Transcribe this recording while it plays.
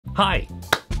Hi,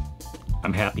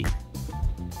 I'm happy.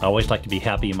 I always like to be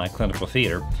happy in my clinical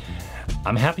theater.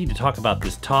 I'm happy to talk about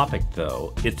this topic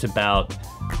though. It's about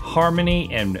harmony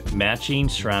and matching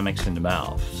ceramics in the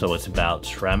mouth. So it's about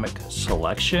ceramic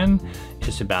selection.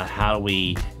 It's about how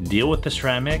we deal with the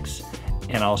ceramics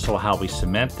and also how we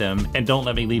cement them. And don't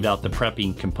let me leave out the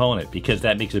prepping component because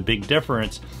that makes a big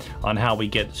difference on how we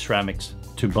get ceramics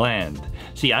to blend.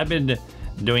 See, I've been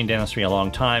doing dentistry a long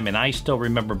time and I still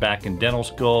remember back in dental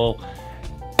school,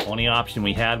 only option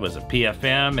we had was a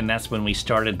PFM, and that's when we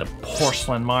started the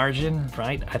porcelain margin,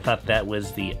 right? I thought that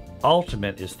was the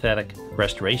ultimate aesthetic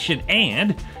restoration,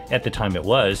 and at the time it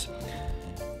was.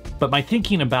 But my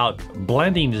thinking about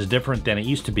blending is different than it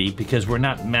used to be because we're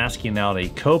not masking out a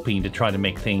coping to try to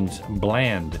make things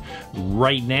blend.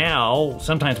 Right now,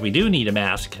 sometimes we do need to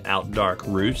mask out dark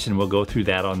roots, and we'll go through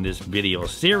that on this video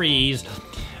series.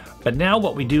 But now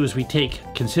what we do is we take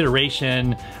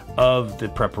consideration of the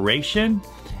preparation,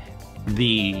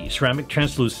 the ceramic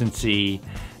translucency,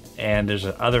 and there's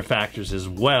other factors as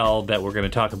well that we're going to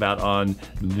talk about on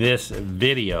this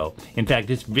video. In fact,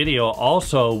 this video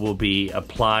also will be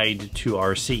applied to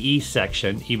our CE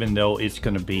section, even though it's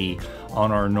going to be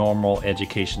on our normal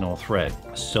educational thread.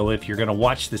 So if you're going to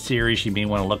watch the series, you may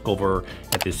want to look over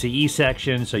at the CE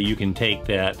section so you can take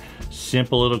that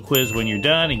simple little quiz when you're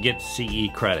done and get CE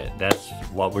credit. That's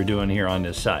what we're doing here on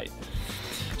this site.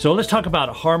 So let's talk about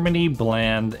harmony,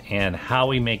 blend, and how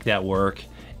we make that work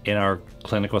in our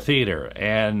clinical theater.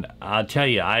 And I'll tell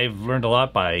you, I've learned a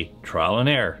lot by trial and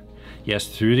error. Yes,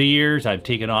 through the years, I've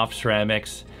taken off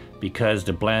ceramics because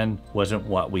the blend wasn't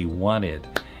what we wanted.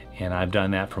 And I've done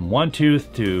that from one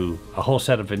tooth to a whole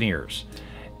set of veneers.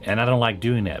 And I don't like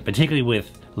doing that, particularly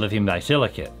with lithium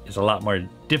disilicate. It's a lot more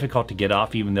difficult to get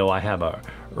off, even though I have a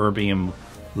erbium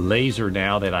laser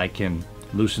now that I can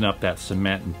loosen up that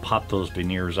cement and pop those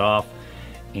veneers off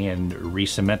and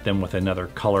re-cement them with another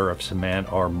color of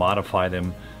cement or modify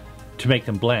them to make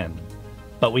them blend.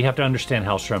 But we have to understand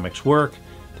how ceramics work,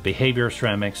 the behavior of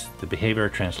ceramics, the behavior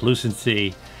of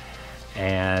translucency,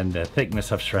 and the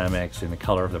thickness of ceramics and the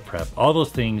color of the prep. All those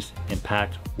things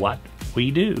impact what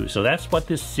we do. So that's what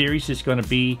this series is going to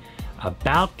be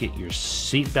about. Get your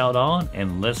seatbelt on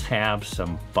and let's have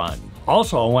some fun.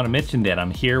 Also, I want to mention that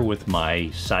I'm here with my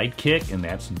sidekick, and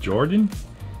that's Jordan.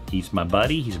 He's my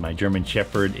buddy, he's my German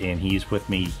Shepherd, and he's with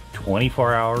me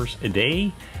 24 hours a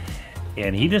day.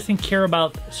 And he doesn't care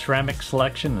about ceramic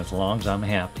selection as long as I'm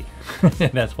happy.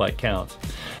 That's what counts.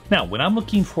 Now, when I'm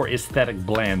looking for aesthetic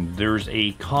blend, there's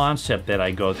a concept that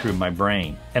I go through in my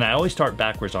brain. And I always start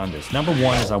backwards on this. Number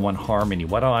one is I want harmony.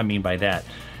 What do I mean by that?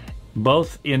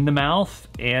 Both in the mouth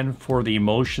and for the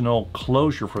emotional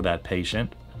closure for that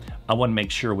patient, I want to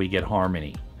make sure we get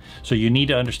harmony. So you need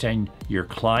to understand your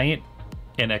client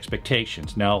and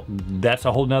expectations. Now, that's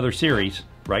a whole nother series,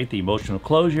 right? The emotional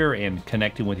closure and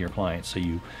connecting with your clients. So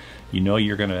you know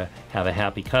you're gonna have a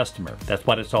happy customer. That's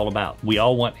what it's all about. We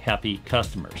all want happy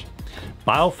customers.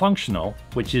 BioFunctional,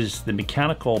 which is the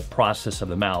mechanical process of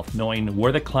the mouth, knowing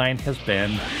where the client has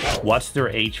been, what's their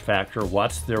age factor,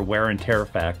 what's their wear and tear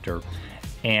factor,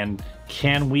 and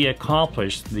can we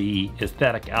accomplish the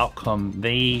aesthetic outcome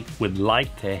they would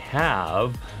like to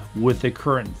have with the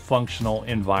current functional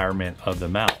environment of the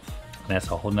mouth.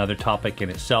 That's a whole nother topic in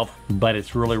itself, but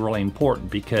it's really, really important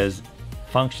because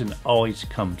function always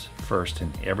comes first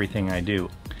in everything I do.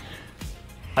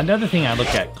 Another thing I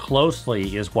look at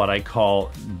closely is what I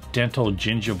call dental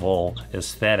gingival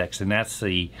aesthetics, and that's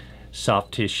the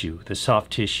soft tissue,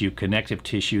 connective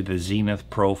tissue, the zenith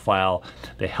profile,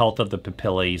 the health of the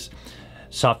papillae.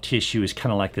 Soft tissue is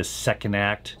kind of like the second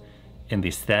act in the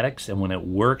aesthetics, and when it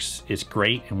works, it's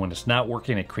great, and when it's not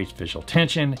working, it creates visual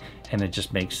tension, and it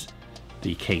just makes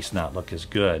the case not look as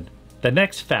good. The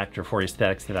next factor for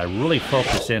aesthetics that I really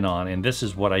focus in on, and this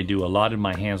is what I do a lot in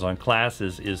my hands-on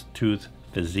classes, is tooth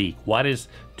physique. What is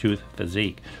tooth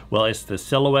physique? Well, it's the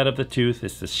silhouette of the tooth,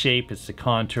 it's the shape, it's the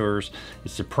contours,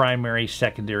 it's the primary,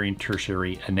 secondary, and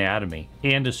tertiary anatomy,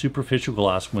 and a superficial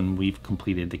gloss when we've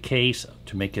completed the case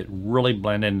to make it really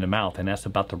blend in the mouth. And that's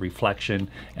about the reflection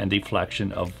and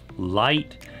deflection of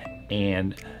light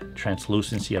and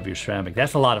translucency of your ceramic.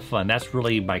 That's a lot of fun. That's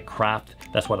really my craft.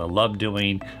 That's what I love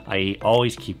doing. I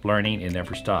always keep learning, it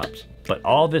never stops. But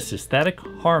all this aesthetic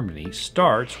harmony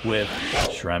starts with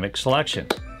ceramic selection.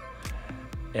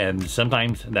 And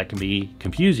sometimes that can be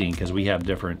confusing because we have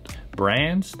different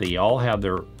brands. They all have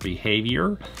their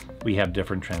behavior. We have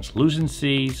different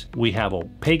translucencies. We have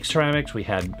opaque ceramics. We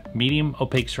have medium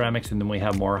opaque ceramics, and then we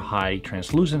have more high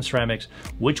translucent ceramics.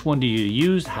 Which one do you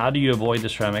use? How do you avoid the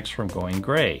ceramics from going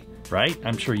gray? tooth, right?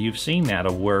 I'm sure you've seen that,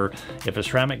 of where if a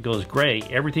ceramic goes gray,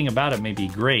 everything about it may be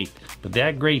great, but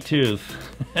that gray tooth,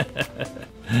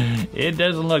 it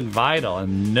doesn't look vital,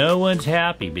 and no one's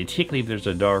happy, particularly if there's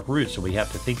a dark root. So we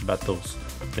have to think about those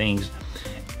things,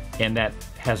 and that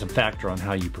has a factor on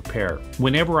how you prepare.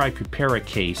 Whenever I prepare a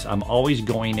case, I'm always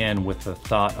going in with the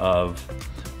thought of,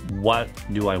 what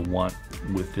do I want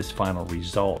with this final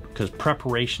result? Because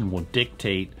preparation will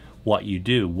dictate what you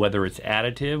do, whether it's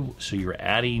additive, so you're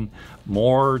adding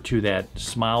more to that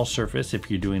smile surface. If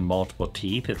you're doing multiple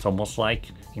teeth, it's almost like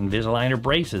Invisalign or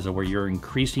braces, where you're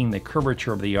increasing the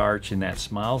curvature of the arch in that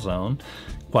smile zone.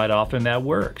 Quite often that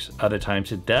works. Other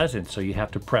times it doesn't, so you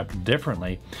have to prep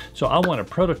differently. So I want a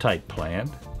prototype plan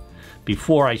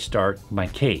before I start my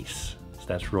case. So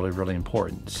that's really, really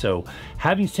important. So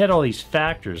having said all these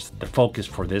factors, the focus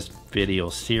for this video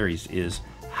series is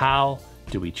how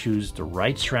do we choose the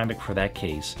right ceramic for that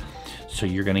case, so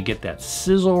you're going to get that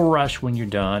sizzle rush when you're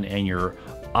done, and you're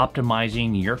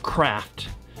optimizing your craft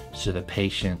so the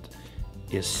patient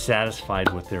is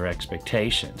satisfied with their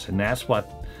expectations. And that's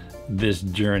what this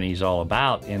journey is all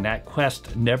about, and that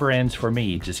quest never ends for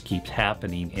me. It just keeps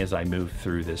happening as I move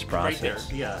through this process. Right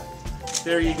there, yeah.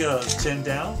 There you go. Chin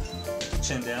down,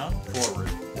 forward.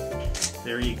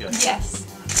 There you go. Yes.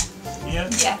 Yeah.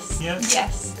 Yes. Yeah.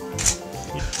 Yes.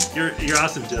 You're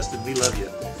awesome, Justin. We love you.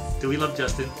 Do we love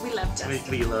Justin? We love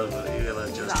Justin. We love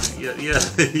Justin. Awesome. Yeah, yeah.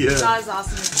 That is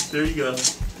awesome. There you go.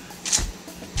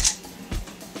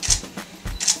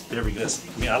 There we go.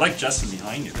 I mean, I like Justin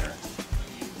behind you there.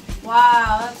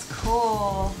 Wow, that's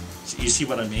cool. You see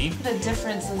what I mean? What a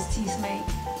difference those teeth make.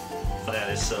 That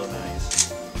is so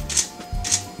nice.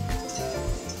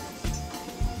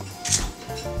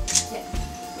 Yeah.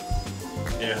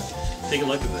 Yeah. Take a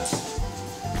look at this.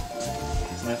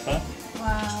 Isn't that fun?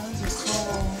 Wow, those are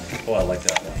cool. Oh, I like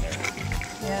that one there.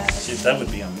 Yeah. See, that would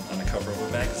be on the cover of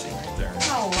a magazine right there.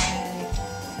 No way.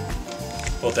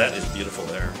 Well, that is beautiful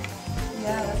there.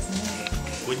 Yeah, that's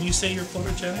neat. Wouldn't you say you're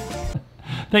photogenic?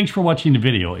 Thanks for watching the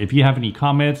video. If you have any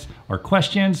comments or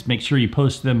questions, make sure you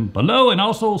post them below, and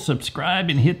also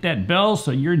subscribe and hit that bell so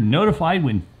you're notified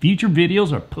when future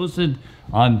videos are posted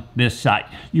on this site.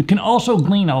 You can also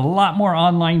glean a lot more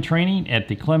online training at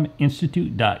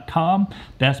thekliminstitute.com.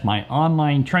 That's my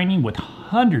online training with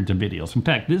hundreds of videos. In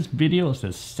fact, this video is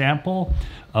a sample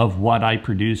of what I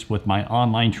produce with my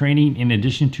online training, in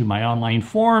addition to my online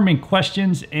forum and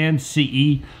questions and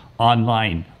CE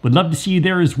Online. Would love to see you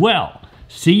there as well.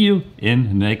 See you in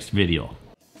the next video.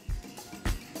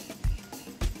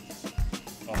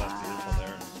 Oh, that's beautiful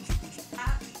there.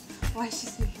 Why is she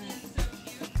sneaking?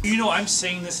 You know, I'm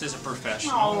saying this as a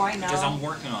professional. Oh, I know. Because I'm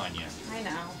working on you. I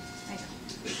know.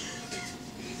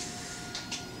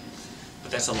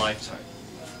 But that's a lifetime.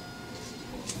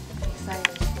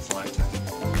 Excited. It's a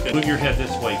lifetime. Good. Move your head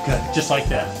this way, good, just like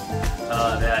that.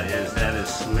 That is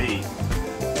sweet.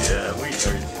 Yeah,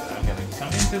 I'm going to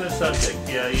come into the subject.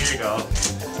 Yeah, here you go.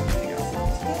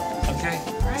 Okay.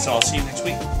 All right. So I'll see you next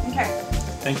week. Okay.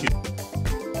 Thank you.